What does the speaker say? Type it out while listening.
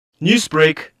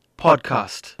Newsbreak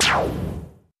Podcast.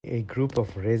 A group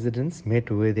of residents met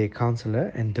with a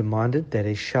councillor and demanded that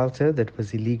a shelter that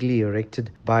was illegally erected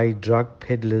by drug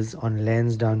peddlers on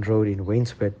Landsdowne Road in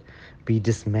Wentworth be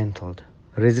dismantled.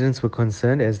 Residents were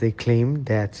concerned as they claimed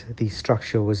that the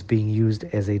structure was being used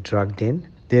as a drug den.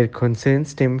 Their concerns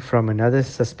stem from another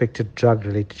suspected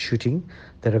drug-related shooting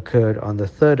that occurred on the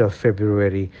 3rd of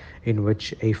February, in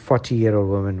which a 40-year-old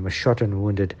woman was shot and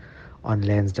wounded on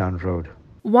Landsdowne Road.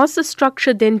 Was the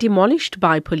structure then demolished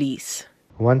by police?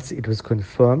 Once it was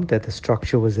confirmed that the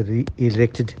structure was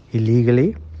erected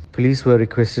illegally, police were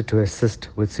requested to assist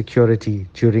with security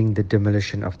during the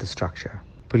demolition of the structure.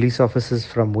 Police officers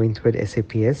from Wentworth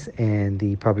SAPS and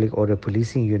the Public Order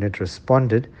Policing Unit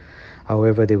responded.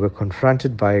 However, they were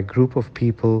confronted by a group of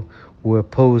people who were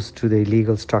opposed to the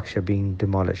illegal structure being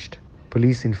demolished.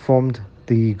 Police informed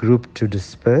the group to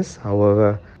disperse.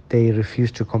 However, they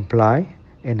refused to comply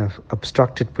and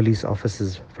obstructed police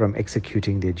officers from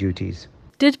executing their duties.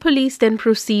 Did police then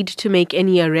proceed to make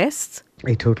any arrests?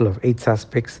 A total of 8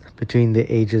 suspects between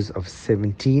the ages of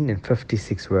 17 and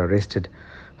 56 were arrested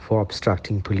for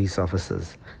obstructing police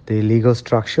officers. The illegal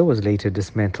structure was later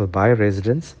dismantled by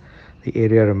residents. The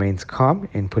area remains calm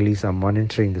and police are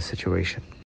monitoring the situation.